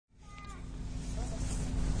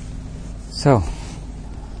So,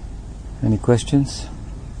 any questions?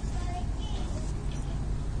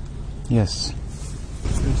 Yes.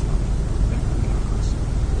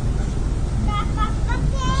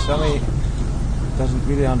 Sami doesn't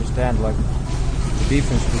really understand the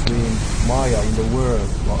difference between Maya in the world,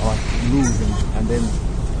 like illusion, and then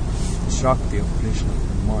the Shakti of Krishna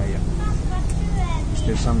and Maya. Is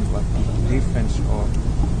there some difference, or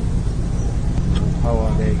how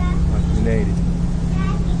are they related?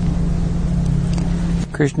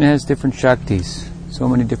 Krishna has different Shaktis, so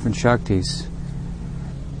many different Shaktis.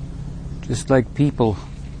 Just like people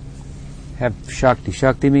have Shakti.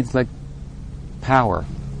 Shakti means like power,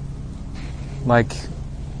 like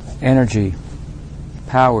energy,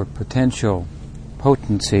 power, potential,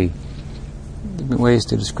 potency. Different ways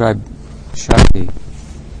to describe Shakti.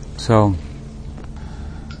 So,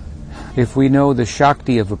 if we know the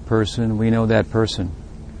Shakti of a person, we know that person.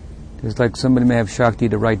 It's like somebody may have Shakti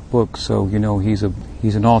to write books, so you know he's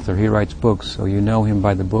an author, he writes books, so you know him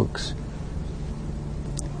by the books.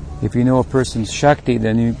 If you know a person's Shakti,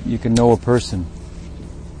 then you can know a person.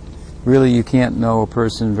 Really, you can't know a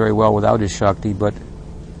person very well without his Shakti, but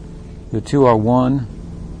the two are one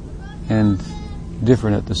and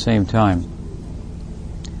different at the same time.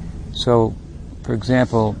 So, for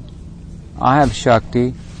example, I have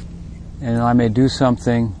Shakti, and I may do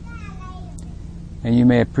something, and you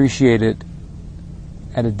may appreciate it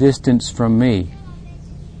at a distance from me.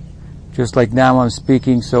 Just like now I'm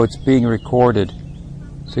speaking, so it's being recorded.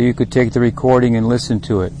 So you could take the recording and listen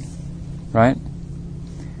to it, right?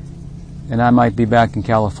 And I might be back in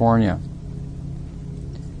California.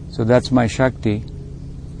 So that's my Shakti.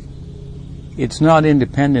 It's not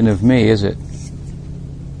independent of me, is it?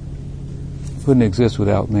 It wouldn't exist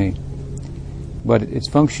without me. But it's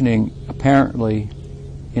functioning apparently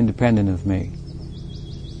independent of me.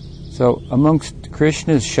 So amongst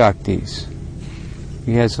Krishna's Shaktis,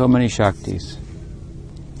 he has so many Shaktis.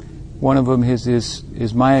 One of them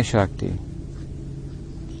is Maya Shakti.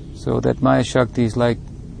 So that Maya Shakti is like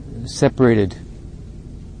separated,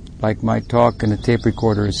 like my talk and a tape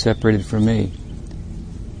recorder is separated from me.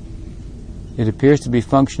 It appears to be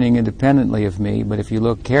functioning independently of me, but if you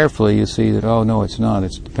look carefully, you see that, oh no, it's not.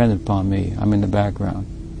 It's dependent upon me. I'm in the background.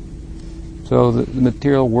 So the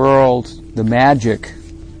material world, the magic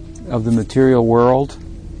of the material world,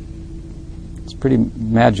 it's pretty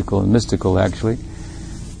magical and mystical, actually.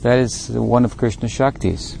 That is one of Krishna's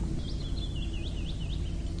Shaktis.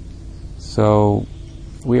 So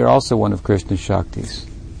we are also one of Krishna's Shaktis.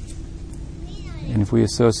 And if we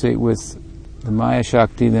associate with the Maya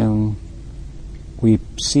Shakti, then we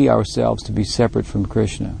see ourselves to be separate from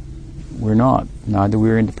Krishna. We're not. Neither we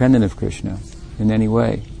are independent of Krishna in any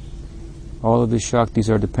way. All of the Shaktis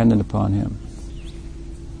are dependent upon him.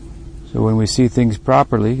 So when we see things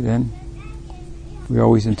properly, then we're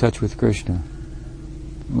always in touch with Krishna.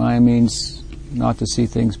 Maya means not to see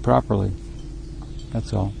things properly.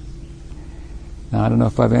 That's all. Now, I don't know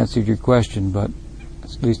if I've answered your question, but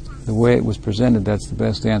at least the way it was presented, that's the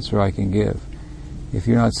best answer I can give. If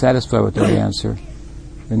you're not satisfied with that answer,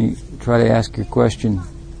 then you try to ask your question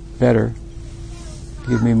better.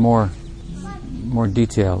 Give me more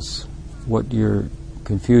details, what your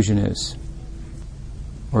confusion is.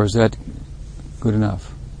 Or is that good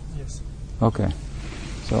enough? Yes. Okay.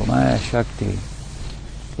 So, Maya Shakti,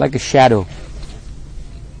 like a shadow.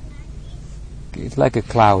 It's like a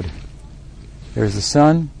cloud. There's the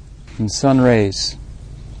sun and sun rays.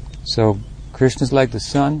 So, Krishna's like the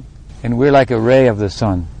sun, and we're like a ray of the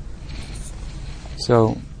sun.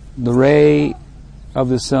 So, the ray of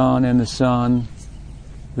the sun and the sun,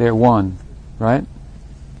 they're one, right?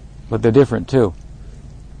 But they're different too.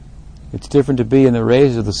 It's different to be in the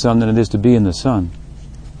rays of the sun than it is to be in the sun.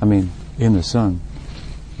 I mean, in the sun.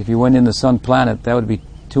 If you went in the sun planet, that would be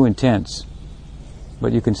too intense.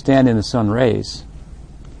 But you can stand in the sun rays.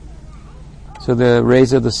 So the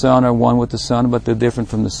rays of the sun are one with the sun, but they're different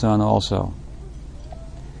from the sun also.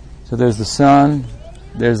 So there's the sun,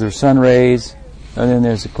 there's the sun rays, and then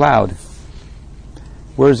there's a cloud.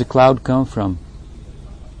 Where does the cloud come from?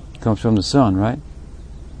 It comes from the sun, right?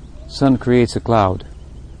 Sun creates a cloud.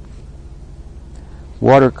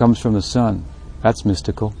 Water comes from the sun. That's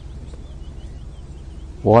mystical.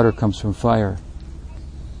 Water comes from fire.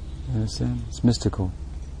 You understand? It's mystical.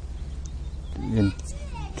 In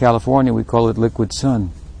California, we call it liquid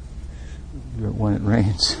sun when it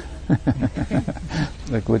rains.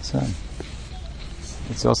 Liquid sun.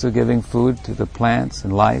 It's also giving food to the plants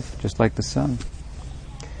and life, just like the sun.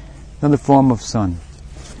 Another form of sun.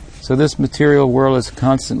 So this material world is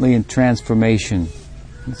constantly in transformation.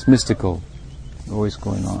 It's mystical, always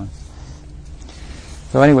going on.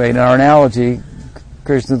 So anyway, in our analogy,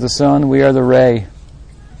 Krishna is the sun, we are the ray,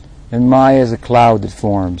 and Maya is a cloud that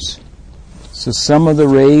forms. So some of the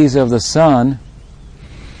rays of the sun,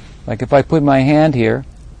 like if I put my hand here,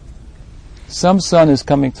 some sun is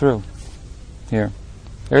coming through here.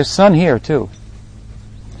 There's sun here too.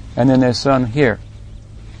 And then there's sun here.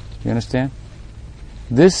 You understand?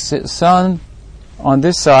 This sun on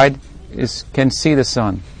this side can see the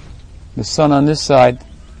sun. The sun on this side,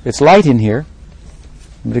 it's light in here,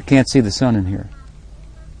 but it can't see the sun in here.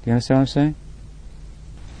 Do you understand what I'm saying?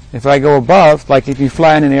 If I go above, like if you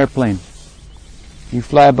fly in an airplane, you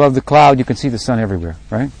fly above the cloud, you can see the sun everywhere,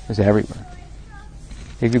 right? It's everywhere.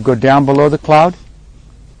 If you go down below the cloud,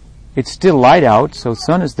 it's still light out, so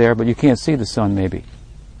sun is there, but you can't see the sun maybe.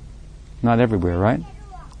 Not everywhere, right?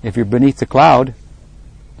 If you're beneath the cloud,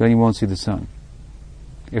 then you won't see the sun.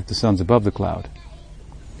 If the sun's above the cloud.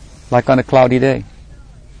 Like on a cloudy day,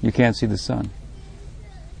 you can't see the sun.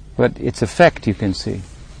 But its effect you can see.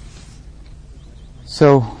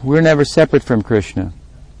 So we're never separate from Krishna.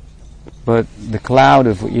 But the cloud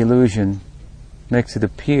of illusion makes it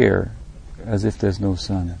appear as if there's no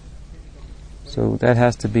sun. So that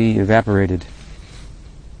has to be evaporated.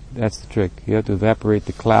 That's the trick. You have to evaporate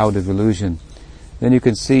the cloud of illusion. Then you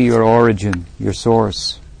can see your origin, your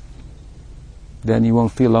source. Then you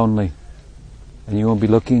won't feel lonely. And you won't be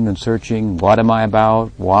looking and searching, what am I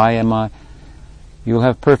about? Why am I? You'll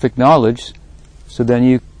have perfect knowledge, so then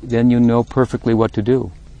you know perfectly what to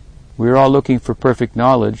do. We're all looking for perfect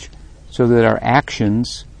knowledge so that our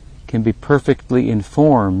actions can be perfectly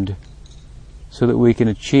informed so that we can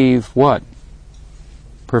achieve what?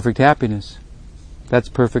 Perfect happiness. That's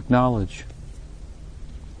perfect knowledge.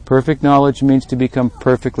 Perfect knowledge means to become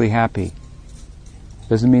perfectly happy.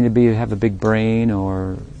 Doesn't mean to have a big brain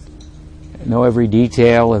or know every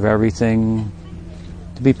detail of everything.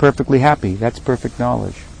 To be perfectly happy, that's perfect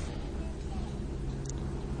knowledge.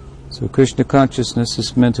 So Krishna consciousness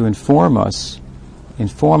is meant to inform us,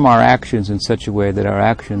 inform our actions in such a way that our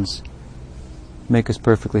actions make us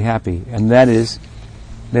perfectly happy. And that is,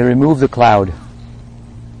 they remove the cloud.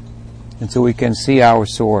 And so we can see our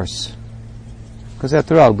source. Because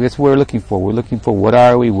after all, that's what we're looking for. We're looking for what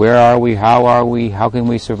are we, where are we, how can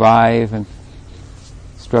we survive, and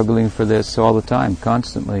struggling for this all the time,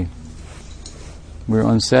 constantly. We're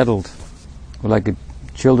unsettled. We're like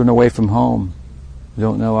children away from home. We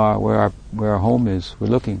don't know where our home is. We're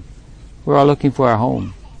looking. We're all looking for our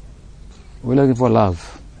home. We're looking for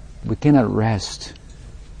love. We cannot rest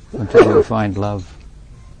until we find love.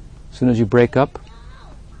 As soon as you break up,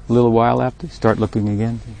 a little while after, start looking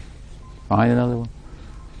again. Find another one.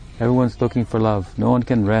 Everyone's looking for love. No one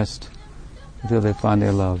can rest until they find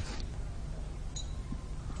their love.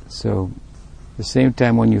 So, at the same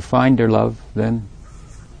time when you find their love, then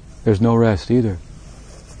there's no rest either.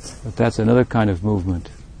 But that's another kind of movement.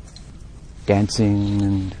 Dancing,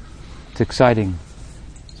 and it's exciting.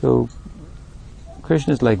 So,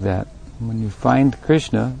 Krishna's like that. When you find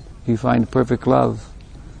Krishna, you find perfect love,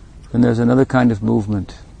 then there's another kind of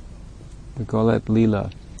movement. We call that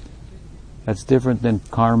Leela. That's different than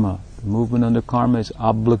karma. The movement under karma is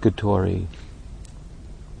obligatory.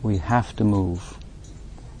 We have to move.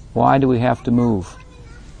 Why do we have to move?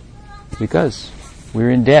 Because we're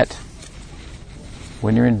in debt.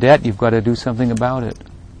 When you're in debt, you've got to do something about it.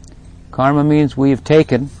 Karma means we have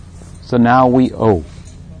taken, so now we owe.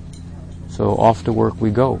 So off to work we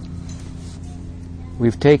go.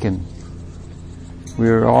 We've taken.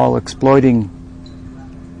 We're all exploiting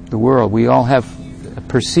the world. We all have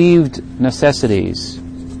perceived necessities.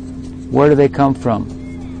 Where do they come from?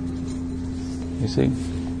 You see?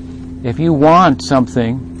 If you want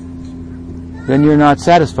something, then you're not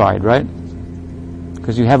satisfied, right?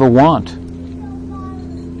 Because you have a want.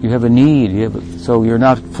 You have a need. So you're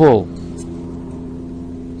not full.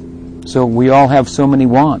 So we all have so many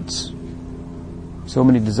wants, so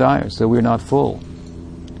many desires, so we're not full.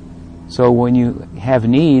 So when you have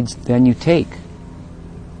needs, then you take.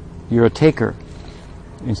 You're a taker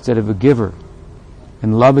instead of a giver.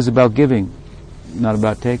 And love is about giving, not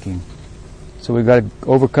about taking. So we've got to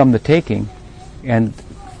overcome the taking, and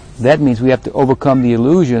that means we have to overcome the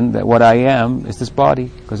illusion that what I am is this body,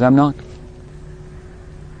 because I'm not.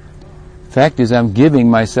 Fact is, I'm giving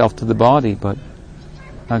myself to the body, but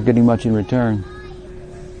not getting much in return.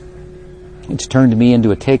 It's turned me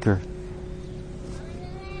into a taker.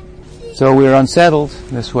 So we're unsettled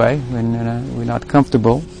this way, when we're not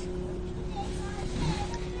comfortable.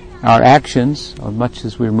 Our actions, as much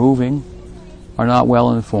as we're moving, are not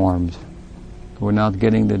well informed. We're not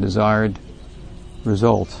getting the desired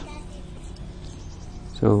result.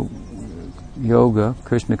 So yoga,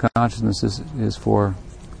 Krishna consciousness, is for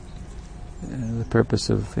the purpose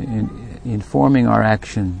of informing our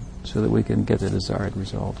action so that we can get the desired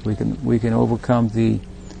result. We can overcome the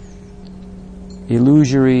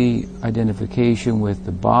illusory identification with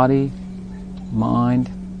the body, mind.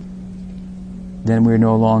 Then we're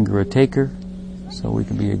no longer a taker, so we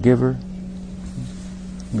can be a giver.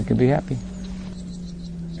 We can be happy.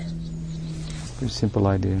 Pretty simple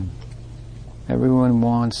idea. Everyone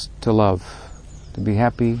wants to love, to be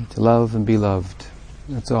happy, to love and be loved.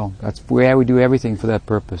 That's all. That's where we do everything for that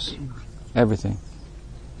purpose. Everything.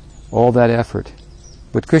 All that effort.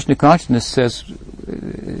 But Krishna consciousness says,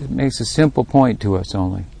 it makes a simple point to us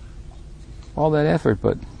only. All that effort,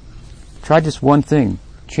 but try just one thing.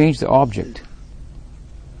 Change the object.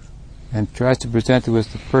 And tries to present to us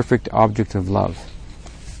the perfect object of love.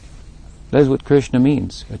 That is what Krishna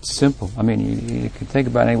means. It's simple. I mean, you can think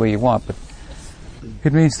about it any way you want, but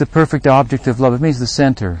it means the perfect object of love. It means the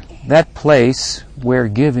center. That place where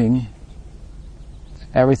giving,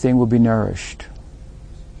 everything will be nourished.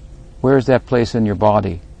 Where is that place in your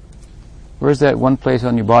body? Where is that one place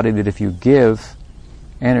on your body that if you give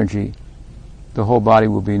energy, the whole body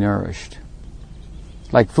will be nourished?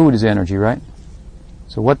 Like food is energy, right?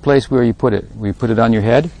 So what place where you put it? Will you put it on your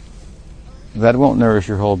head? That won't nourish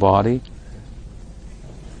your whole body.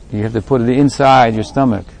 You have to put it inside your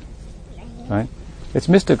stomach, right? It's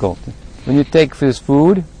mystical. When you take this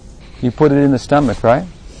food, you put it in the stomach, right?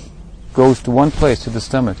 Goes to one place, to the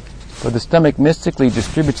stomach. But the stomach mystically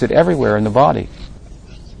distributes it everywhere in the body.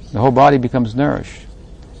 The whole body becomes nourished.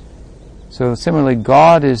 So similarly,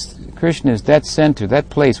 Krishna is that center, that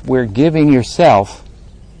place where giving yourself,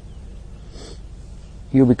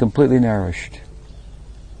 you'll be completely nourished.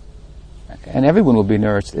 And everyone will be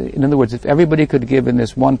nourished. In other words, if everybody could give in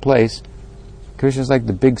this one place, Krishna's like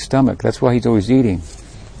the big stomach. That's why he's always eating.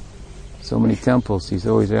 So many temples, he's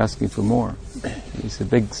always asking for more. He's a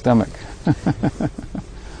big stomach.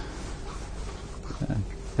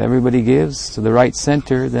 If everybody gives to the right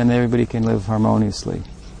center, then everybody can live harmoniously.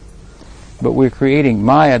 But we're creating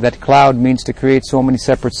Maya. That cloud means to create so many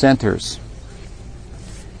separate centers.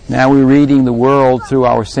 Now we're reading the world through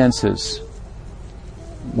our senses.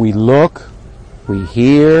 We look, we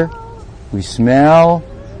hear, we smell,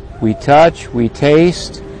 we touch, we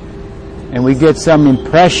taste, and we get some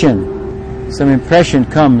impression. Some impression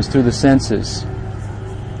comes through the senses.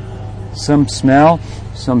 Some smell,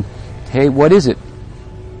 some, hey, what is it?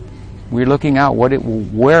 We're looking out.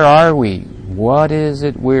 Where are we? What is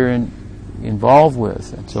it we're involved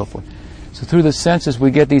with? And so forth. So through the senses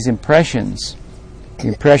we get these impressions. The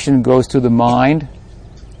impression goes to the mind,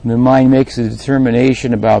 and the mind makes a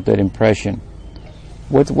determination about that impression.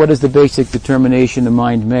 What is the basic determination the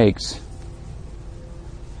mind makes?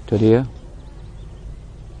 Tadia?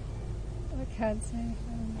 I can't say.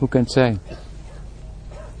 Who can say?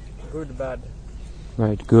 Good, bad.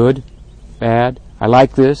 Right, good, bad. I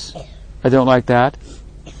like this. I don't like that.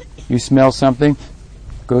 You smell something,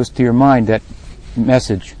 goes to your mind, that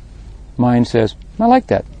message. Mind says, I like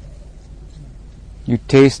that. You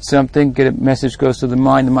taste something, get a message goes to the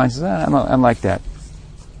mind says, I don't like that.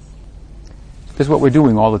 That's what we're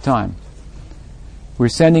doing all the time. We're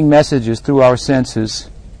sending messages through our senses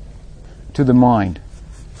to the mind.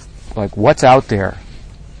 Like, what's out there?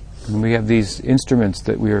 And we have these instruments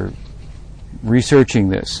that we're researching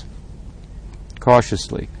this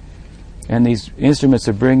cautiously. And these instruments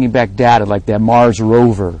are bringing back data, like that Mars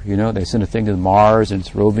rover. You know, they send a thing to Mars and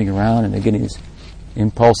it's roving around and they're getting these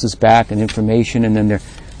impulses back and information, and then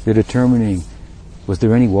they're determining, was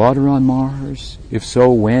there any water on Mars? If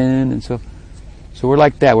so, when? And so we're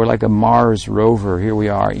like that. We're like a Mars rover. Here we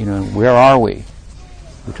are. You know, where are we?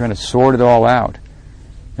 We're trying to sort it all out.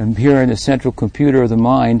 And here in the central computer of the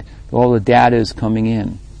mind, all the data is coming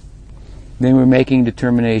in. Then we're making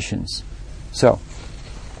determinations. So,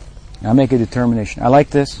 I make a determination. I like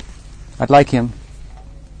this. I'd like him.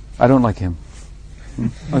 I don't like him.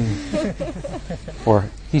 Okay. Or,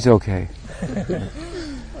 he's okay.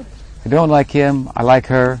 I don't like him. I like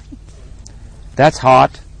her. That's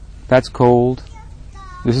hot. That's cold.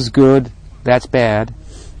 This is good. That's bad.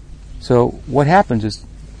 So what happens is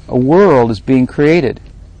a world is being created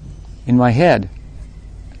in my head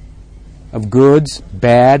of goods,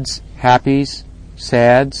 bads, happies,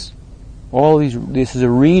 sads. All these. This is a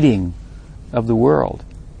reading of the world.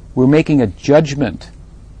 We're making a judgment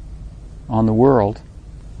on the world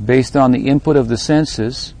based on the input of the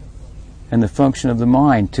senses and the function of the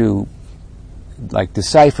mind to, like,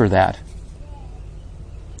 decipher that.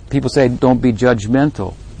 People say, don't be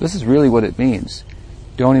judgmental. This is really what it means.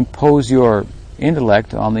 Don't impose your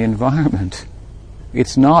intellect on the environment.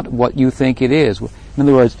 It's not what you think it is. In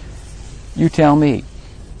other words, you tell me,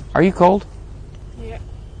 are you cold? Yeah.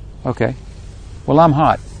 Okay. Well, I'm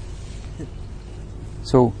hot.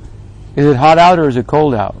 So, is it hot out or is it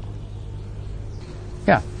cold out?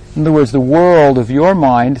 Yeah. In other words, the world of your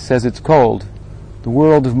mind says it's cold. The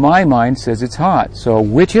world of my mind says it's hot. So,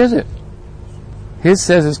 which is it? His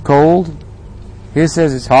says it's cold. His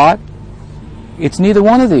says it's hot. It's neither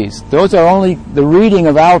one of these. Those are only the reading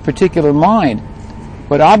of our particular mind.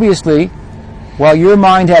 But obviously, while your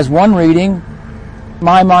mind has one reading,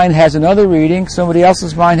 my mind has another reading, somebody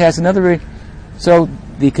else's mind has another reading. So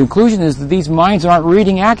the conclusion is that these minds aren't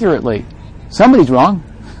reading accurately. Somebody's wrong.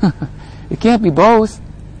 It can't be both.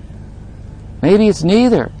 Maybe it's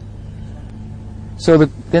neither. So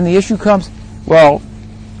then the issue comes, well,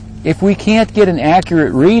 if we can't get an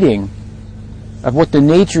accurate reading of what the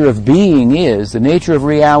nature of being is, the nature of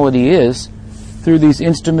reality is, through these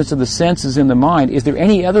instruments of the senses in the mind, is there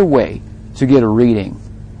any other way to get a reading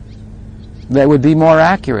that would be more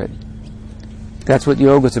accurate? That's what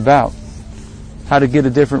yoga's about. How to get a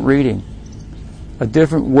different reading, a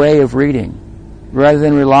different way of reading, rather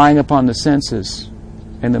than relying upon the senses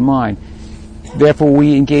and the mind. Therefore,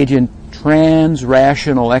 we engage in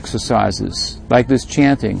trans-rational exercises, like this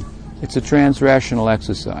chanting. It's a trans-rational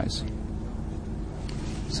exercise.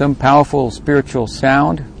 Some powerful spiritual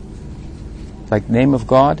sound, like name of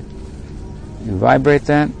God, you vibrate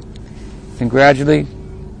that, and gradually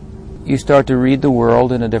you start to read the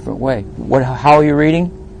world in a different way. How are you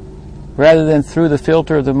reading? Rather than through the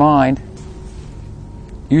filter of the mind,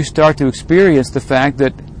 you start to experience the fact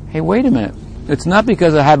that, hey, wait a minute, it's not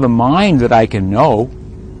because I have a mind that I can know.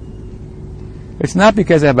 It's not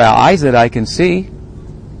because I have eyes that I can see.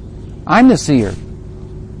 I'm the seer.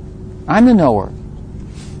 I'm the knower.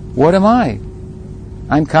 What am I?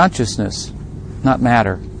 I'm consciousness, not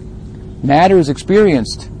matter. Matter is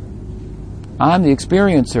experienced. I'm the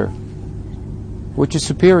experiencer. Which is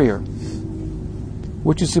superior?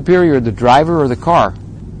 Which is superior, the driver or the car?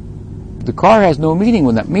 The car has no meaning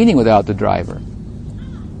without the driver.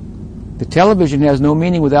 The television has no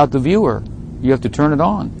meaning without the viewer. You have to turn it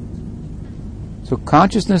on. So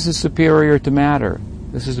consciousness is superior to matter.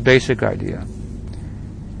 This is the basic idea.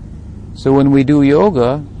 So when we do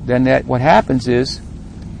yoga, then what happens is,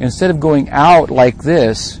 instead of going out like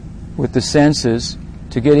this with the senses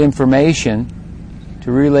to get information,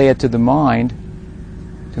 to relay it to the mind,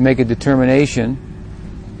 to make a determination,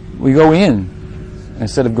 we go in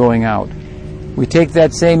instead of going out. We take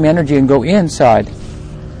that same energy and go inside.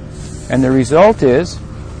 And the result is,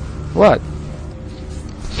 what?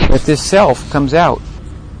 That this self comes out.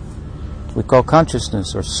 We call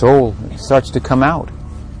consciousness or soul. It starts to come out.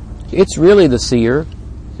 It's really the seer.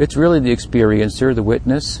 It's really the experiencer, the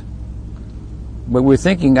witness. But we're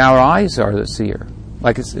thinking our eyes are the seer.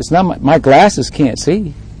 Like it's not my glasses can't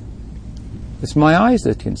see. It's my eyes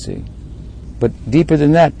that can see. But deeper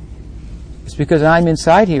than that, it's because I'm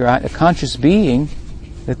inside here, a conscious being,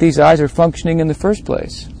 that these eyes are functioning in the first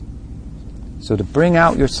place. So to bring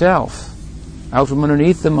out yourself, out from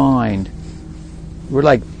underneath the mind, we're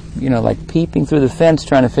like peeping through the fence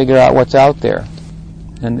trying to figure out what's out there.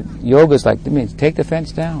 And yoga's like, it means take the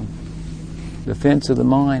fence down. The fence of the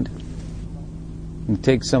mind. It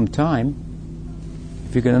takes some time.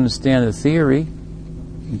 If you can understand the theory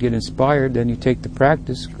and get inspired, then you take the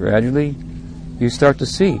practice. Gradually, you start to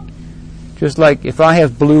see. Just like if I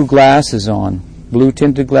have blue glasses on, blue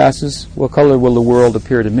tinted glasses, what color will the world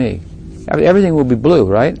appear to me? Everything will be blue,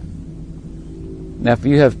 right? Now, if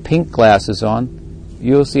you have pink glasses on,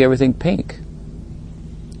 you'll see everything pink.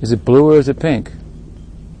 Is it blue or is it pink?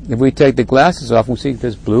 If we take the glasses off, we see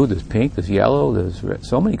there's blue, there's pink, there's yellow, there's red,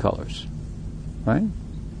 so many colors, right?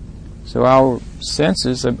 So our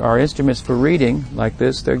senses, our instruments for reading like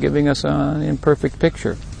this, they're giving us an imperfect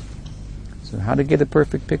picture. So how to get a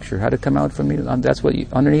perfect picture? How to come out from that's what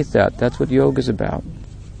underneath that. That's what yoga is about.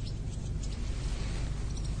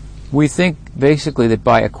 We think basically that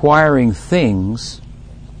by acquiring things,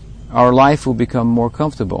 our life will become more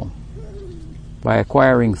comfortable. By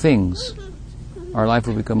acquiring things, our life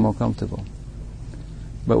will become more comfortable.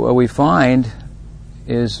 But what we find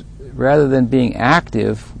is, rather than being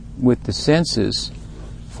active with the senses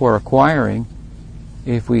for acquiring,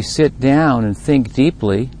 if we sit down and think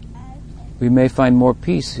deeply, we may find more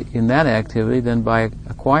peace in that activity than by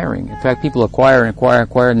acquiring. In fact, people acquire,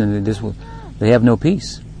 and then they have no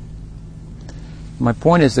peace. My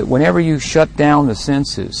point is that whenever you shut down the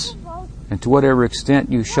senses, and to whatever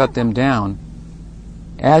extent you shut them down,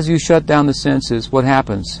 as you shut down the senses, what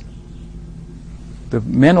happens? The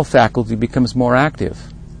mental faculty becomes more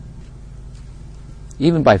active,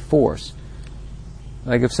 even by force.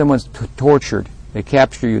 Like if someone's tortured, they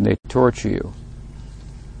capture you and they torture you.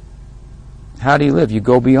 How do you live? You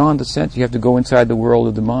go beyond the sense. You have to go inside the world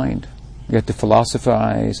of the mind. You have to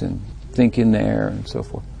philosophize and think in there and so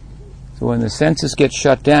forth. So when the senses get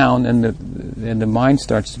shut down and the mind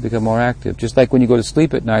starts to become more active, just like when you go to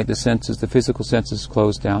sleep at night, the physical senses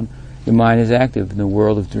close down, the mind is active in the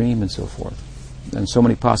world of dream and so forth. And so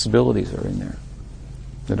many possibilities are in there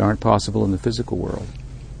that aren't possible in the physical world.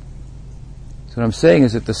 So what I'm saying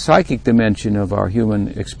is that the psychic dimension of our human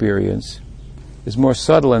experience is more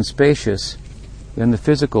subtle and spacious than the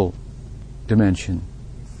physical dimension.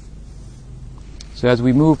 So as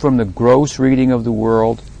we move from the gross reading of the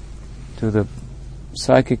world to the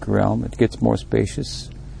psychic realm, it gets more spacious.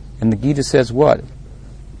 And the Gita says what?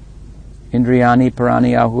 Indriyani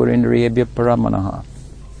parani ahur indriyebhya paramanaha.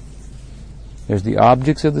 There's the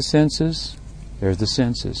objects of the senses, there's the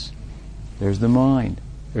senses, there's the mind,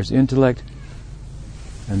 there's intellect,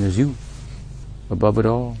 and there's you, above it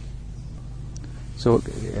all. So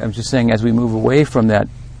I'm just saying, as we move away from that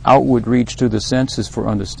outward reach to the senses for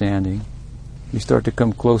understanding, we start to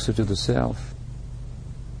come closer to the self.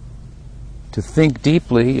 To think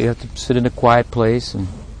deeply, you have to sit in a quiet place and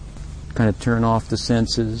kind of turn off the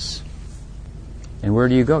senses. And where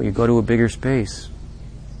do you go? You go to a bigger space.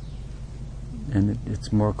 And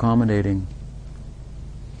it's more accommodating.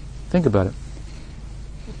 Think about it.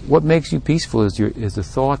 What makes you peaceful is the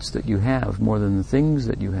thoughts that you have more than the things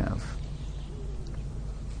that you have.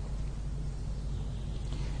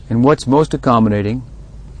 And what's most accommodating?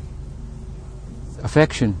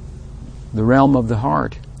 Affection, the realm of the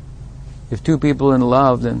heart. If two people are in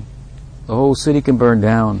love, then the whole city can burn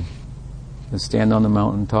down and stand on the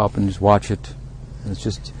mountaintop and just watch it. And it's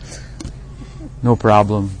just no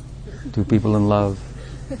problem. Two people in love.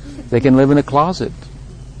 They can live in a closet.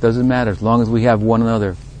 Doesn't matter. As long as we have one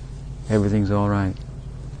another, everything's all right.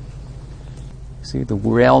 See, the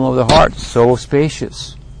realm of the heart, so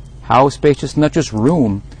spacious. How spacious? Not just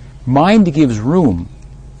room. Mind gives room.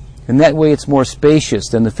 And that way it's more spacious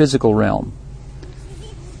than the physical realm.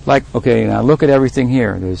 Like, okay, now look at everything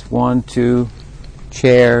here. There's 1, 2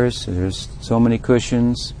 chairs. There's so many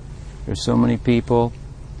cushions. There's so many people.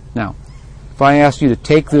 Now, if I asked you to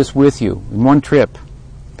take this with you in one trip,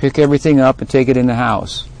 pick everything up and take it in the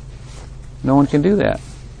house, no one can do that.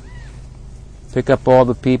 Pick up all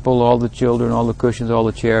the people, all the children, all the cushions, all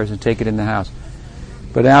the chairs, and take it in the house.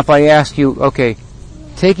 But now if I ask you, okay,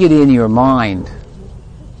 take it in your mind,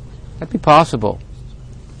 that'd be possible.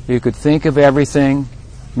 You could think of everything,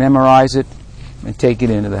 memorize it, and take it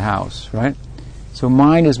into the house, right? So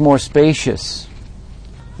mind is more spacious.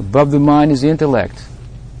 Above the mind is intellect.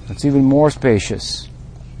 It's even more spacious,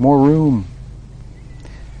 more room.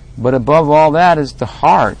 But above all that is the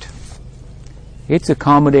heart. It's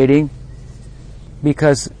accommodating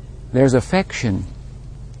because there's affection.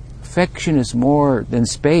 Affection is more than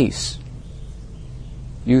space.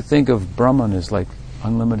 You think of Brahman as like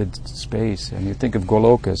unlimited space, and you think of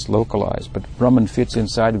Goloka as localized, but Brahman fits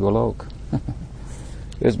inside Golok.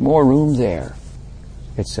 There's more room there.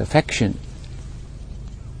 It's affection.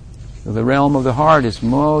 The realm of the heart is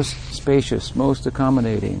most spacious, most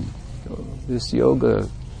accommodating. This yoga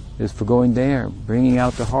is for going there, bringing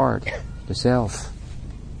out the heart, the self.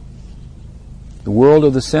 The world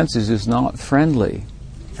of the senses is not friendly.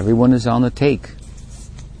 Everyone is on the take.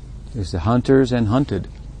 There's the hunters and hunted.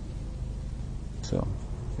 So,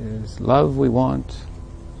 there's love we want,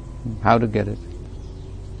 how to get it.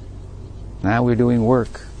 Now we're doing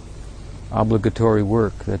work, obligatory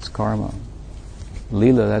work, that's karma.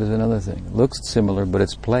 Leela, that is another thing. It looks similar, but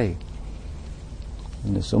it's play.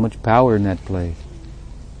 And there's so much power in that play.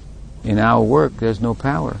 In our work, there's no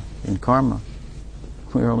power in karma.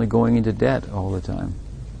 We're only going into debt all the time.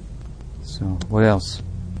 So, what else?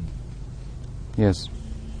 Yes?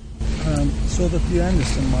 So that you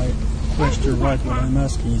understand my question right, what I'm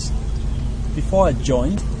asking is, before I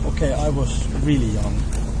joined, okay, I was really young.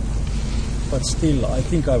 But still, I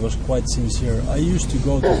think I was quite sincere. I used to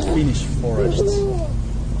go to Finnish forests,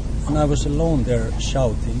 and I was alone there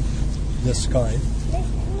shouting the sky.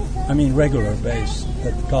 I mean, regular base,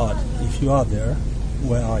 that God, if you are there,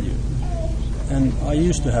 where are you? And I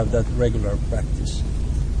used to have that regular practice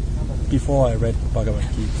before I read Bhagavad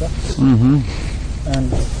Gita. Mm-hmm.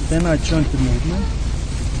 And then I joined the movement,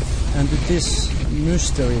 and this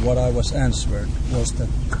mystery, what I was answered, was that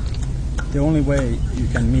the only way you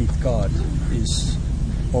can meet God is,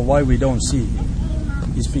 or why we don't see Him,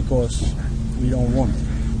 is because we don't want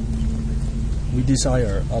Him. We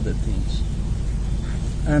desire other things.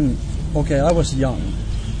 And, okay, I was young,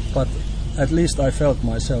 but at least I felt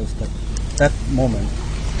myself that moment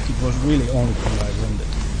it was really only thing I wanted.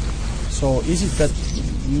 So is it that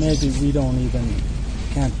maybe we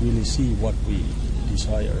can't really see what we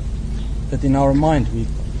desire? That in our mind we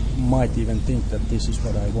might even think that this is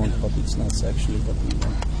what I want, but it's not actually what we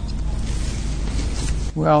want.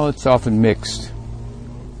 Well, it's often mixed.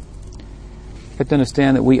 You have to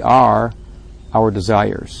understand that we are our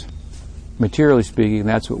desires. Materially speaking,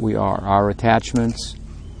 that's what we are. Our attachments,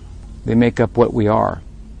 they make up what we are.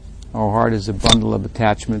 Our heart is a bundle of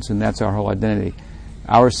attachments, and that's our whole identity.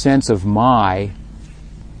 Our sense of my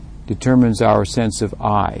determines our sense of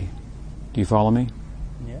I. Do you follow me?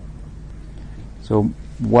 Yeah. So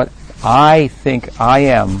what I think I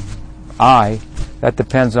am, that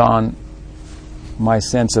depends on my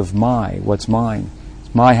sense of what's mine.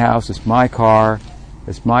 It's my house, it's my car,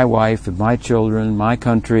 it's my wife, and my children, my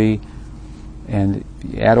country, and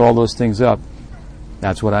you add all those things up,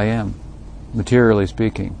 that's what I am, materially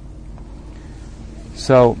speaking.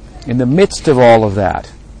 So, in the midst of all of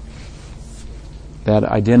that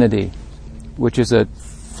identity, which is a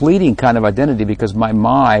fleeting kind of identity because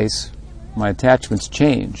my attachments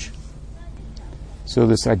change. So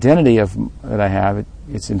this identity that I have,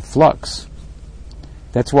 it's in flux.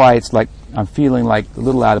 That's why it's like I'm feeling like a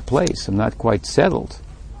little out of place. I'm not quite settled.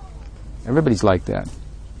 Everybody's like that,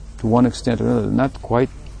 to one extent or another. Not quite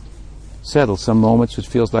settled. Some moments it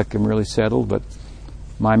feels like I'm really settled, but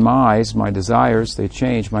my desires, they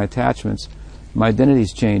change. My attachments, my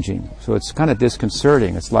identity's changing. So it's kind of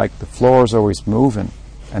disconcerting. It's like the floor is always moving,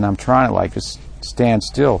 and I'm trying to like just stand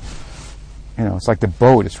still. You know, it's like the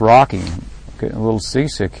boat. It's rocking. I'm getting a little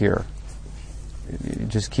seasick here. It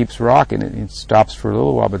just keeps rocking. It stops for a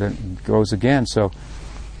little while, but then it goes again. So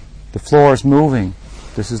the floor is moving.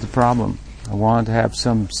 This is the problem. I want to have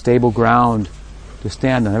some stable ground to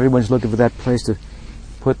stand on. Everyone's looking for that place to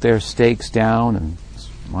put their stakes down, and it's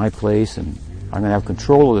my place, and I'm going to have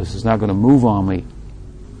control of this. It's not going to move on me.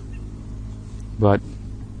 But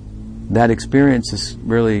that experience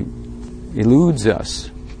really eludes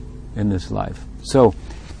us in this life. So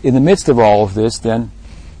in the midst of all of this, then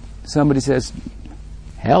somebody says,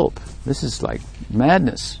 help, this is like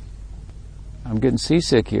madness. I'm getting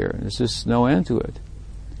seasick here. There's just no end to it.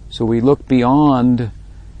 So we look beyond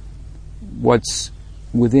what's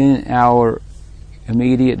within our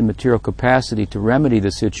immediate and material capacity to remedy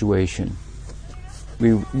the situation.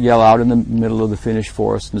 We yell out in the middle of the Finnish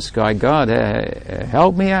forest in the sky, God,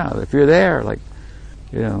 help me out. If you're there, like,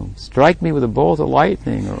 strike me with a bolt of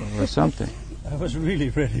lightning or something. I was really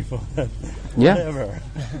ready for that. Yeah. Whatever.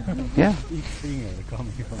 Yeah. Big finger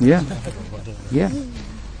coming from Yeah. Yeah.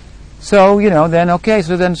 So,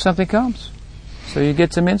 then something comes. So you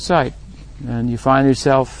get some insight, and you find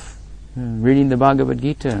yourself reading the Bhagavad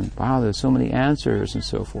Gita, and wow, there's so many answers and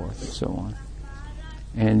so forth and so on.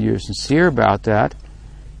 And you're sincere about that,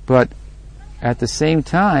 but at the same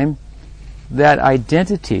time, that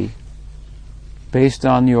identity based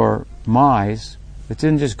on your my's, it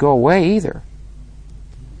didn't just go away either.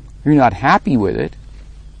 You're not happy with it.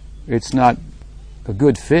 It's not a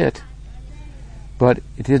good fit, but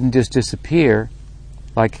it didn't just disappear.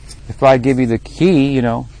 Like, if I give you the key,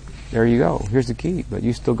 there you go. Here's the key. But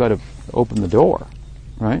you still got to open the door,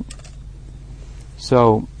 right?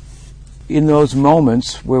 So, in those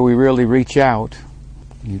moments where we really reach out,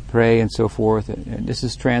 you pray and so forth, and this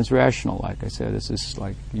is transrational, like I said. This is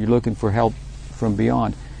like you're looking for help from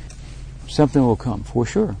beyond. Something will come, for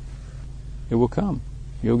sure. It will come.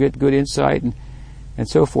 You'll get good insight and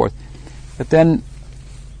so forth. But then,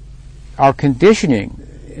 our conditioning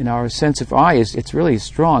in our sense of I it's really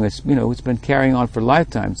strong. It's been carrying on for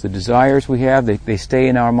lifetimes. The desires we have, they stay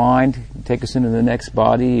in our mind, take us into the next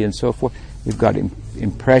body and so forth. We've got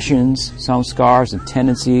impressions, samskars, and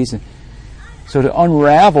tendencies. And so to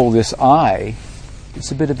unravel this I,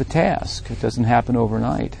 it's a bit of a task. It doesn't happen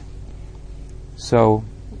overnight. So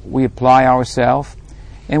we apply ourselves,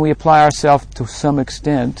 and we apply ourselves to some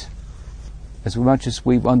extent as much as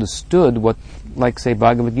we've understood what, like, say,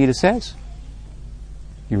 Bhagavad Gita says.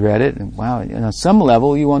 You read it, and wow, and on some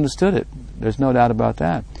level you understood it. There's no doubt about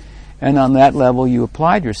that. And on that level you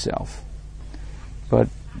applied yourself. But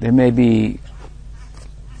there may be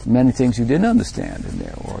many things you didn't understand in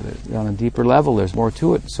there, or that on a deeper level there's more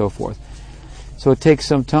to it and so forth. So it takes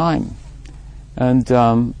some time. And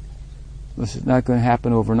this is not going to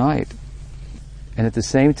happen overnight. And at the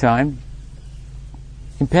same time,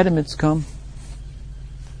 impediments come.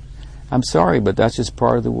 I'm sorry, but that's just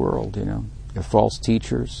part of the world, They're false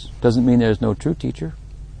teachers. Doesn't mean there's no true teacher.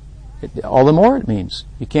 All the more it means.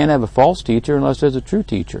 You can't have a false teacher unless there's a true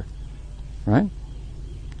teacher. Right?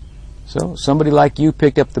 So, somebody like you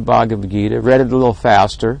picked up the Bhagavad Gita, read it a little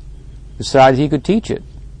faster, decided he could teach it.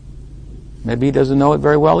 Maybe he doesn't know it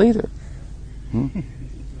very well either.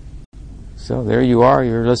 So there you are,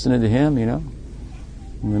 you're listening to him,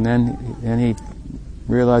 and then he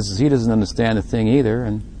realizes he doesn't understand the thing either,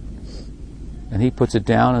 and he puts it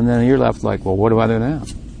down, and then you're left like, well, what do I do now?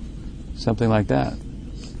 Something like that.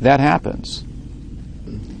 That happens.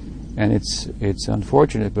 And it's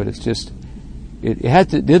unfortunate, but it's just, it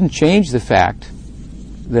didn't change the fact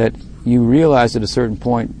that you realize at a certain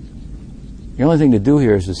point, the only thing to do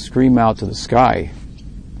here is to scream out to the sky.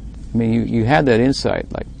 I mean, you had that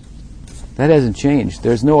insight, like, that hasn't changed.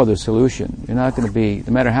 There's no other solution. You're not going to be,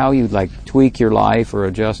 no matter how you tweak your life or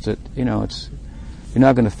adjust it, you're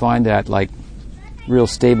not going to find that real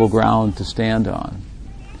stable ground to stand on.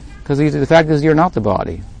 Because the fact is, you're not the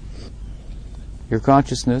body. Your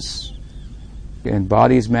consciousness and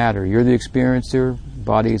bodies matter. You're the experiencer,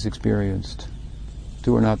 body is experienced.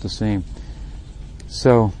 Two are not the same.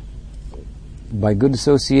 So, by good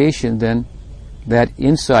association, then, that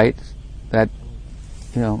insight, that,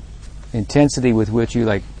 intensity with which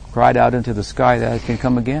you cried out into the sky, that can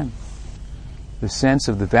come again. The sense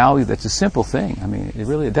of the value, that's a simple thing. I mean,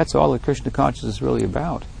 that's all that Krishna consciousness is really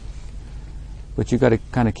about. But you've got to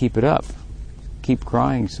kind of keep it up. Keep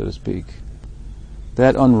crying, so to speak.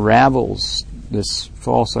 That unravels this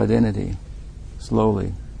false identity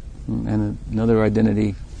slowly. And another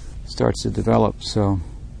identity starts to develop. So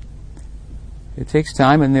it takes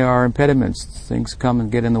time, and there are impediments. Things come and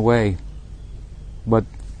get in the way. But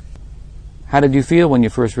how did you feel when you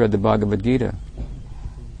first read the Bhagavad Gita?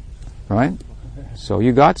 Right? So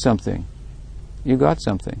you got something. You got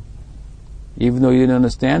something. Even though you didn't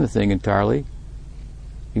understand the thing entirely,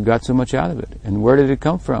 you got so much out of it. And where did it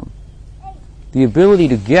come from? The ability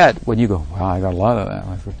to get, when you go, wow, I got a lot of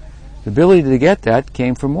that. The ability to get that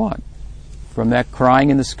came from what? From that crying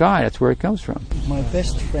in the sky. That's where it comes from. My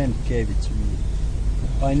best friend gave it to me.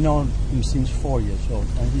 I know him since 4 years old,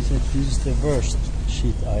 and he said, this is the worst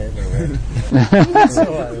shit I ever read.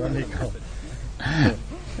 So ironical.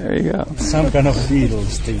 There you go. Some kind of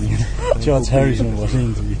Beatles thing. George Harrison was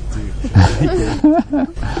into it too.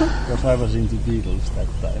 Because I was into Beatles that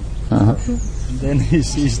time. Uh-huh. And then he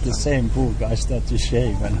sees the same book, I start to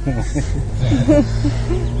shave. And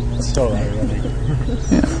so ironic.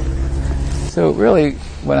 Yeah. So really,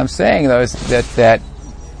 what I'm saying though is that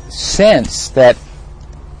sense that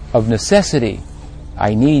of necessity,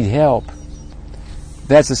 I need help,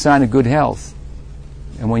 that's a sign of good health.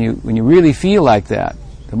 And when you really feel like that,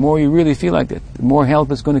 the more you really feel like that, the more help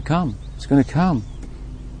is going to come. It's going to come.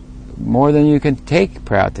 More than you can take,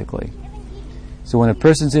 practically. So when a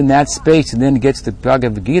person's in that space and then gets the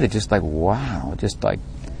Bhagavad Gita, just like, wow, just like...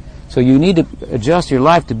 So you need to adjust your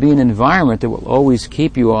life to be in an environment that will always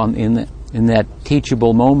keep you in that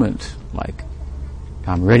teachable moment. Like,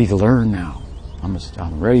 I'm ready to learn now.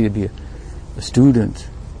 I'm ready to be a student.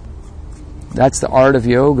 That's the art of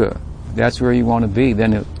yoga. That's where you want to be.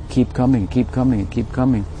 Then it'll keep coming, keep coming, and keep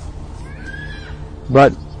coming.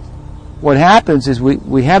 But what happens is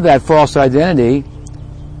we have that false identity,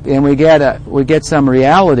 and we get some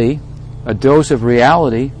reality, a dose of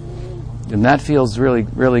reality, and that feels really,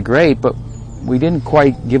 really great. But we didn't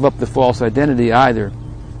quite give up the false identity either.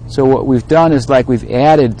 So what we've done is we've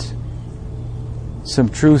added some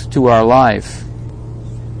truth to our life,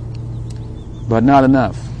 but not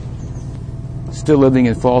enough. Still living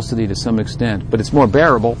in falsity to some extent, but it's more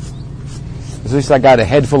bearable. At least I got a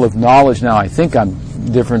head full of knowledge now. I think I'm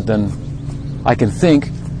different than I can think.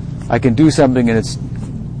 I can do something and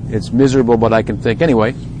it's miserable, but I can think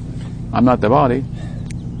anyway. I'm not the body.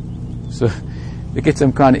 So it gets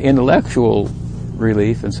some kind of intellectual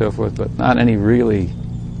relief and so forth, but not any really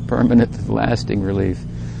permanent, lasting relief.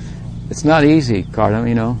 It's not easy,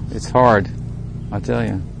 Cardam, it's hard. I'll tell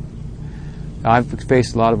you. I've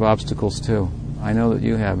faced a lot of obstacles too. I know that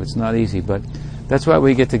you have. It's not easy, but that's why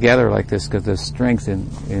we get together like this, because there's strength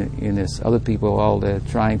in this. Other people all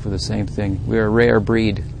trying for the same thing. We're a rare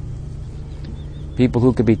breed. People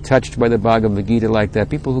who could be touched by the Bhagavad Gita like that.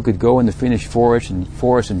 People who could go in the Finnish forest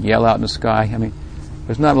and yell out in the sky. I mean,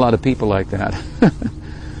 there's not a lot of people like that.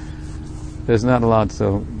 There's not a lot.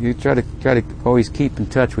 So you try to always keep in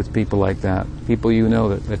touch with people like that. People you know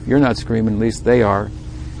that if you're not screaming, at least they are.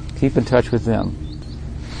 Keep in touch with them.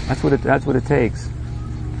 That's what it takes.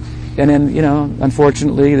 And then,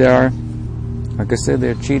 unfortunately, there are, like I said,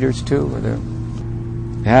 there are cheaters too.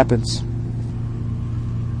 It happens.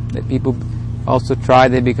 That people also try,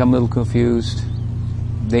 they become a little confused.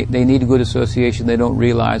 They need a good association, they don't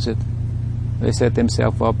realize it. They set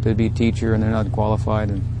themselves up to be a teacher and they're not qualified,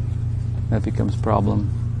 and that becomes a problem.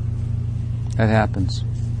 That happens.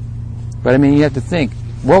 But you have to think,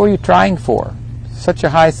 what were you trying for? Such a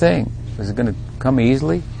high thing. Is it going to come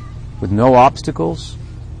easily with no obstacles?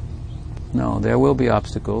 No, there will be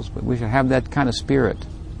obstacles, but we should have that kind of spirit.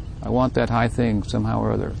 I want that high thing somehow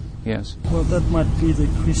or other. Yes. Well, that might be the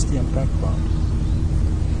Christian background.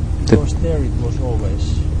 Because there it was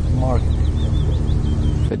always marketed.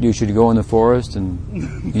 That you should go in the forest and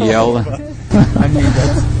yell. I mean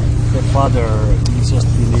that the Father, he just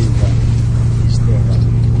believed that he's there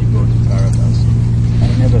and you go to paradise.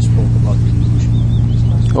 I never spoke about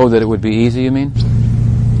illusion. Oh, that it would be easy, you mean?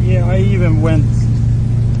 Yeah, I even went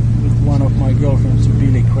with one of my girlfriends to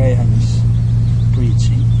Billy Graham's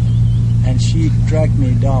preaching, and she dragged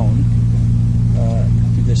me down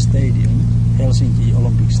to the stadium, Helsinki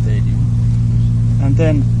Olympic Stadium, and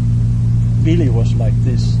then Billy was like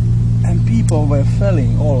this, and people were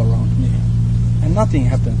falling all around me, and nothing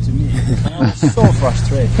happened to me. And I was so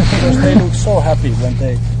frustrated because they looked so happy when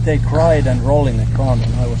they cried and rolled in the ground,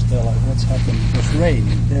 and I was there like, what's happening? It was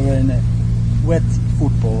raining. They were in a wet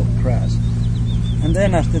football grass. And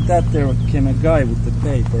then after that there came a guy with the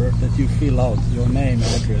paper that you fill out your name,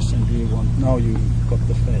 address, and now you got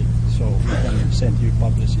the fake, so we can send you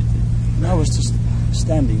publicity. And I was just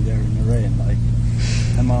standing there in the rain like,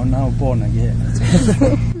 am I now born again?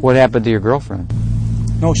 What happened to your girlfriend?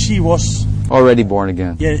 No, she was already born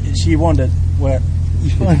again. Yeah, she wanted, well,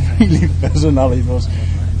 really personal, it was,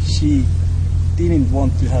 she didn't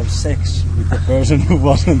want to have sex with the person who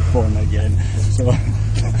wasn't born again. So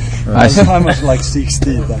I was like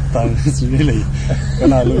 16 that time. It's really,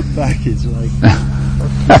 when I look back, it's like,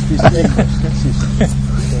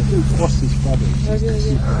 what's this brother?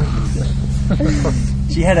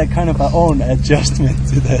 She had a kind of her own adjustment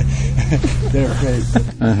to their faith.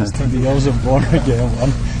 To be also born again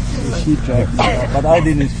one. So she dragged me out, but I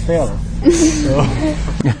didn't fail. So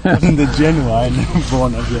it wasn't the genuine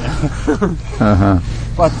born again.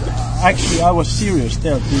 But actually I was serious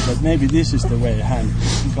there too, that maybe this is the way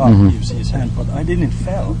God gives his hand, but I didn't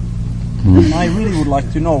fail. And I really would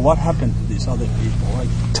like to know what happened to these other people. Like,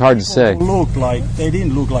 it's hard to say. They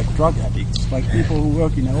didn't look like drug addicts, like people who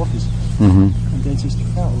work in an office. And they just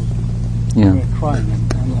fell. They were crying,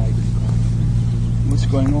 and I'm like, what's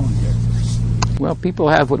going on here? Well, people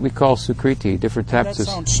have what we call sukriti, different types of...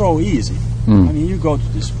 That sounds so easy. I mean, you go to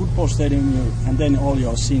this football stadium, and then all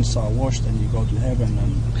your sins are washed, and you go to heaven,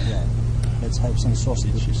 and let's have some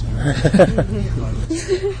sausages.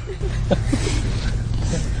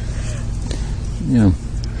 Yeah.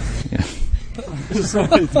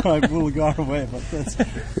 Sorry, it's my vulgar way, but that's...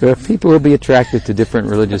 People will be attracted to different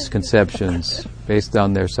religious conceptions based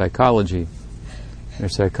on their psychology. Their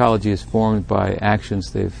psychology is formed by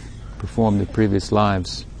actions they've performed in previous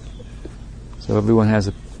lives. So everyone has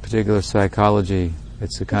a particular psychology.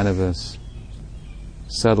 It's a kind of a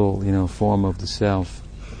subtle, form of the self.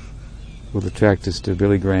 Will attract us to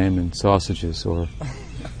Billy Graham and sausages, or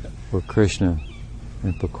Krishna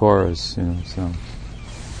and pakoras. So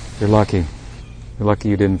you're lucky. You're lucky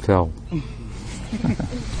you didn't fail.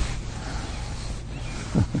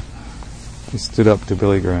 You stood up to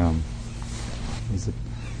Billy Graham. He's a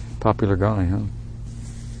popular guy, huh?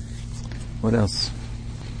 What else?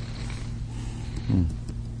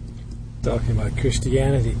 Talking about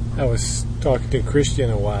Christianity. I was talking to a Christian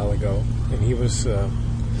a while ago, and he was, I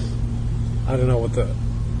don't know what the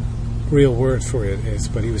real word for it is,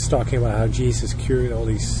 but he was talking about how Jesus cured all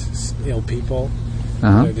these ill people,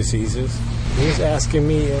 their diseases. He was asking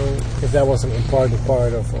me if that was an important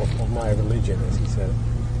part of my religion, as he said.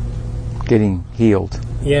 Getting healed.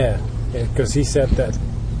 Yeah, because he said that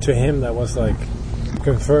to him that was like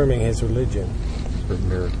confirming his religion. The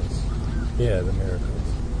miracles. Yeah, the miracles.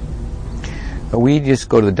 But we just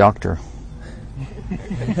go to the doctor.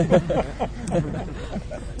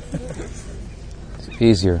 It's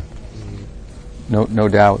easier. No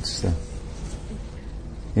doubts.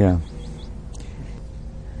 Yeah.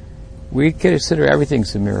 We consider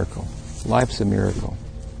everything's a miracle. Life's a miracle.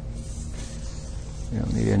 You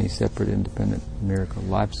don't need any separate, independent miracle.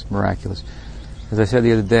 Life's miraculous. As I said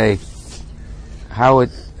the other day, how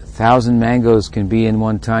 1,000 mangoes can be in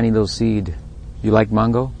one tiny little seed. You like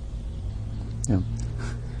mango? Yeah.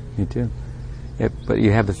 Me too. Yeah, but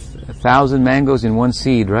you have 1,000 mangoes in one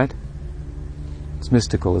seed, right? It's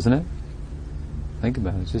mystical, isn't it? Think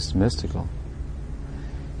about it. It's just mystical.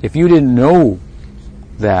 If you didn't know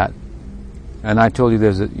that, and I told you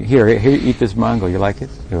here, eat this mango. You like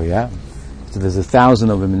it? Oh yeah. So there's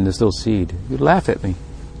 1,000 of them in this little seed. You'd laugh at me.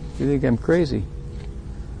 You think I'm crazy.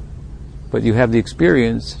 But you have the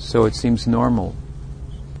experience, so it seems normal.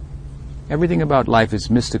 Everything about life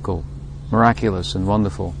is mystical, miraculous, and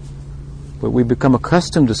wonderful. But we become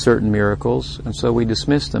accustomed to certain miracles, and so we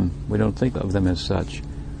dismiss them. We don't think of them as such.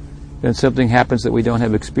 then something happens that we don't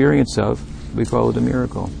have experience of, we call it a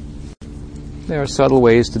miracle. There are subtle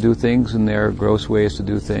ways to do things and there are gross ways to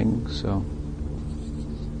do things, so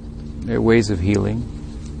there are ways of healing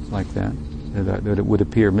like that it would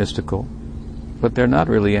appear mystical, but they're not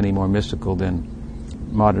really any more mystical than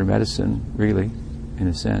modern medicine, really, in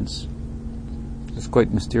a sense. It's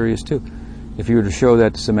quite mysterious too. If you were to show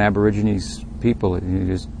that to some Aborigines people, and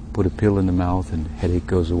you just put a pill in the mouth and headache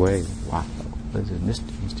goes away, wow, that's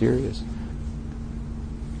mysterious.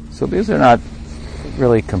 So these are not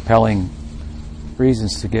really compelling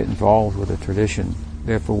reasons to get involved with a tradition.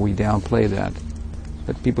 Therefore we downplay that.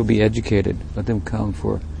 Let people be educated. Let them come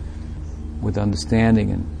with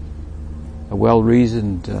understanding and a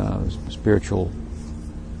well-reasoned spiritual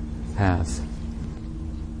path.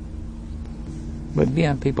 But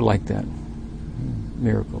yeah, people like that.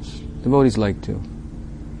 Miracles. Devotees like to.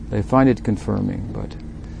 They find it confirming, but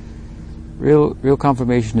real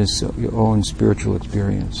confirmation is your own spiritual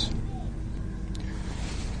experience.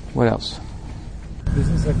 What else? This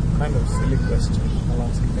is a kind of silly question. I'll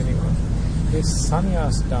ask it anyway. This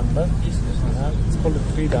sannyas danda, it's called a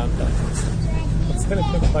tridanda, but still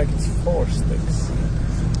it looks like it's 4 sticks.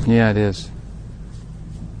 Yeah, it is.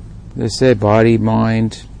 They say body,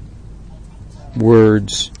 mind,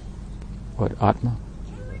 words, what, Atma?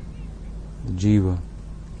 The Jiva.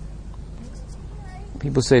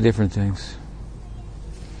 People say different things.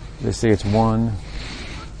 They say it's 1,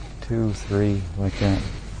 2, 3, like that.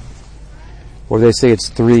 Or they say it's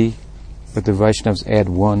 3, but the Vaishnavas add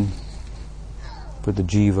 1 for the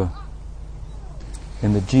Jiva.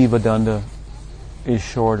 And the Jiva Danda is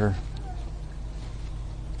shorter.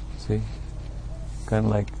 See? Kind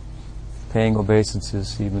of like paying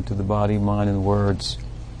obeisances even to the body, mind, and words,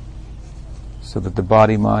 so that the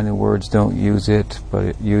body, mind, and words don't use it, but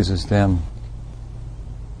it uses them.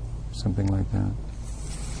 Something like that.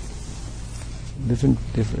 Different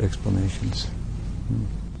explanations.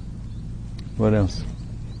 What else?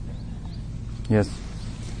 Yes?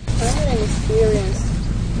 I had an experience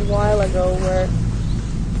a while ago where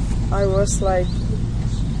I was like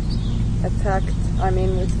attacked,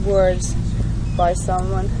 with words by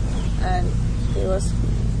someone, and he was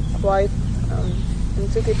quite,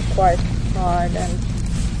 and took it quite hard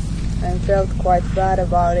and felt quite bad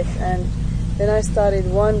about it, and then I started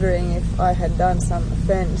wondering if I had done some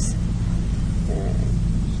offense,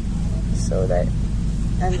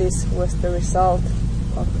 and this was the result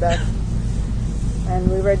of that. And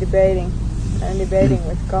we were debating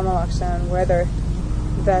with Kamalaksha on whether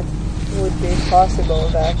that would be possible,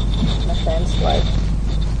 that an offense, like,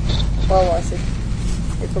 what was it?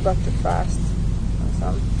 We forgot to fast on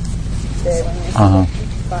some day when we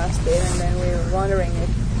fasted, and then we were wondering if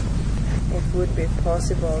it would be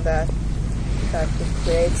possible that could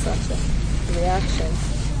create such a reaction,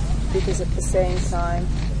 because at the same time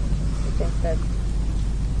I think that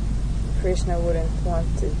Krishna wouldn't want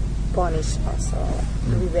to punish us or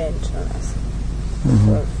revenge on us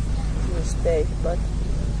for a mistake, but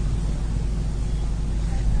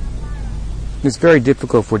it's very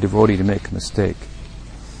difficult for a devotee to make a mistake,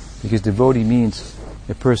 because devotee means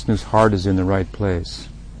a person whose heart is in the right place.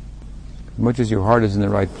 As much as your heart is in the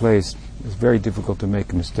right place, it's very difficult to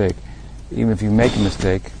make a mistake. Even if you make a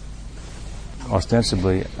mistake,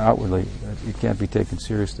 ostensibly, outwardly, it can't be taken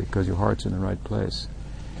seriously because your heart's in the right place.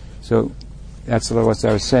 So that's what I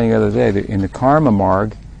was saying the other day. That in the karma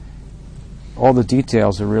marg, all the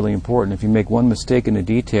details are really important. If you make one mistake in the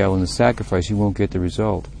detail in the sacrifice, you won't get the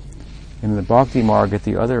result. And in the bhakti marg, at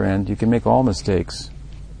the other end, you can make all mistakes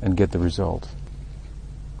and get the result.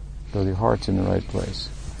 So the heart's in the right place.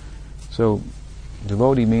 So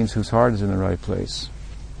devotee means whose heart is in the right place.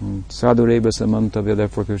 Sadhureva samantavya,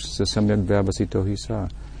 therefore Krishna says samyak vyavasito hi sa.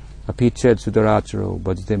 Apiched sudaracharo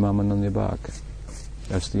bhajate mamananyabhak.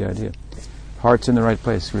 That's the idea. Heart's in the right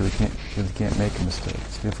place, really can't make a mistake.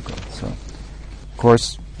 It's difficult. So, of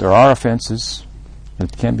course, there are offenses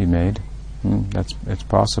that can be made. It's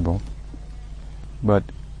possible. But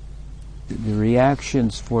the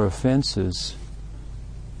reactions for offenses,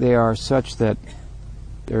 they are such that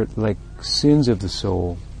they're like sins of the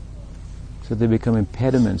soul. So they become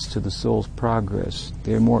impediments to the soul's progress.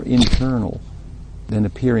 They're more internal than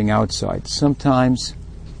appearing outside. Sometimes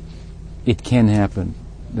it can happen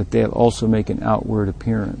that they'll also make an outward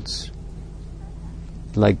appearance.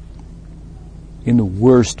 Like, in the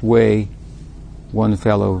worst way, one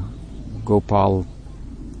fellow, Gopal,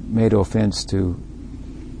 made offense to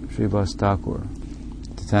Srivas Thakur.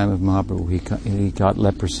 At the time of Mahaprabhu, he got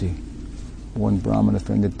leprosy. One Brahmin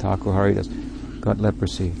offended Thakur Haridas, got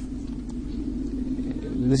leprosy.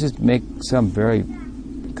 This is make some very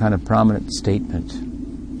kind of prominent statement.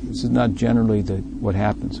 This is not generally what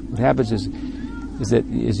happens. What happens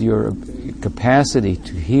is your capacity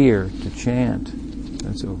to hear, to chant,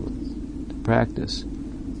 and so forth, to practice.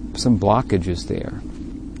 Some blockages there,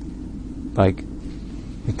 like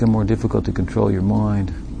become more difficult to control your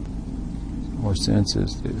mind or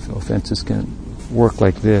senses. If offenses can work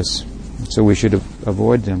like this, so we should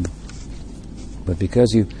avoid them. But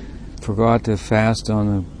because you forgot to fast on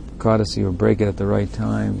the Ekadasi or break it at the right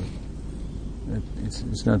time,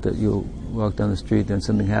 it's not that you'll walk down the street and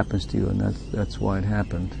something happens to you, and that's why it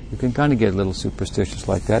happened. You can kind of get a little superstitious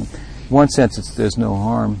like that. In one sense, there's no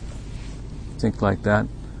harm. Think like that.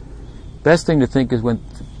 Best thing to think is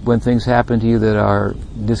when things happen to you that are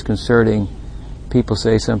disconcerting, people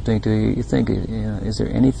say something to you, you think, is there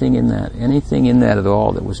anything in that at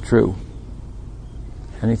all that was true?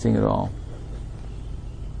 Anything at all?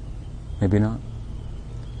 Maybe not.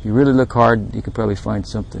 If you really look hard, you could probably find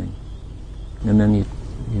something. And then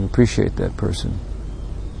you appreciate that person.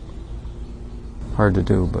 Hard to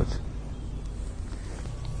do, but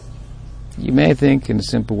you may think in a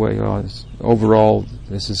simple way, overall,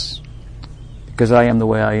 this is because I am the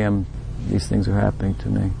way I am, these things are happening to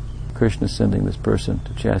me. Krishna is sending this person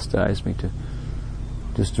to chastise me, to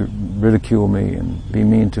ridicule me and be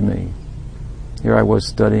mean to me. Here I was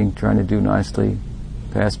studying, trying to do nicely,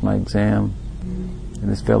 passed my exam,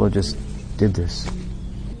 and this fellow just did this.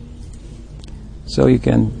 So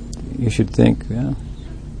you should think,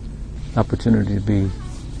 opportunity to be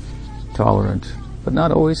tolerant, but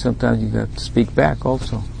not always. Sometimes you got to speak back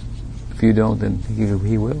also. If you don't, then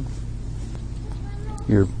he will.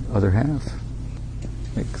 Your other half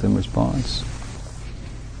make some response.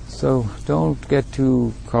 So don't get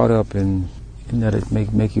too caught up in that it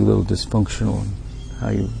make you a little dysfunctional in how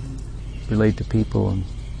you relate to people and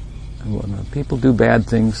whatnot. People do bad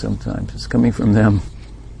things sometimes. It's coming from them.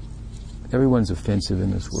 Everyone's offensive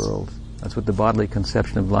in this world. That's what the bodily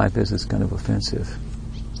conception of life is. It's kind of offensive.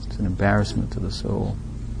 It's an embarrassment to the soul.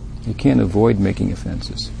 You can't avoid making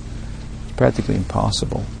offenses. It's practically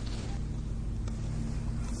impossible.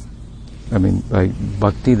 I mean, by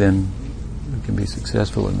bhakti, then we can be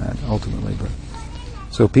successful in that ultimately. But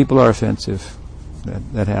so people are offensive.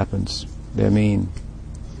 That happens. They're mean.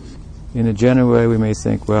 In a general way, we may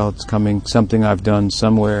think, well, it's coming something I've done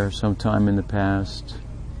somewhere, sometime in the past,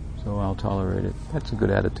 so I'll tolerate it. That's a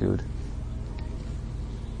good attitude.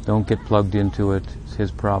 Don't get plugged into it. It's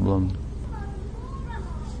his problem.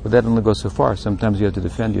 But that only goes so far. Sometimes you have to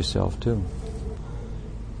defend yourself too.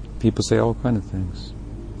 People say all kinds of things.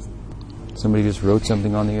 Somebody just wrote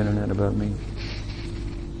something on the internet about me.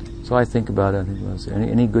 So I think about it. Was there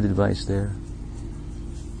any good advice there?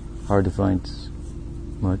 Hard to find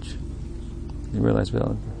much. You realize,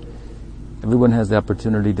 well, everyone has the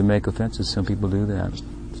opportunity to make offenses. Some people do that.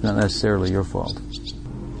 It's not necessarily your fault.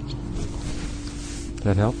 Does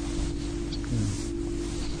that help?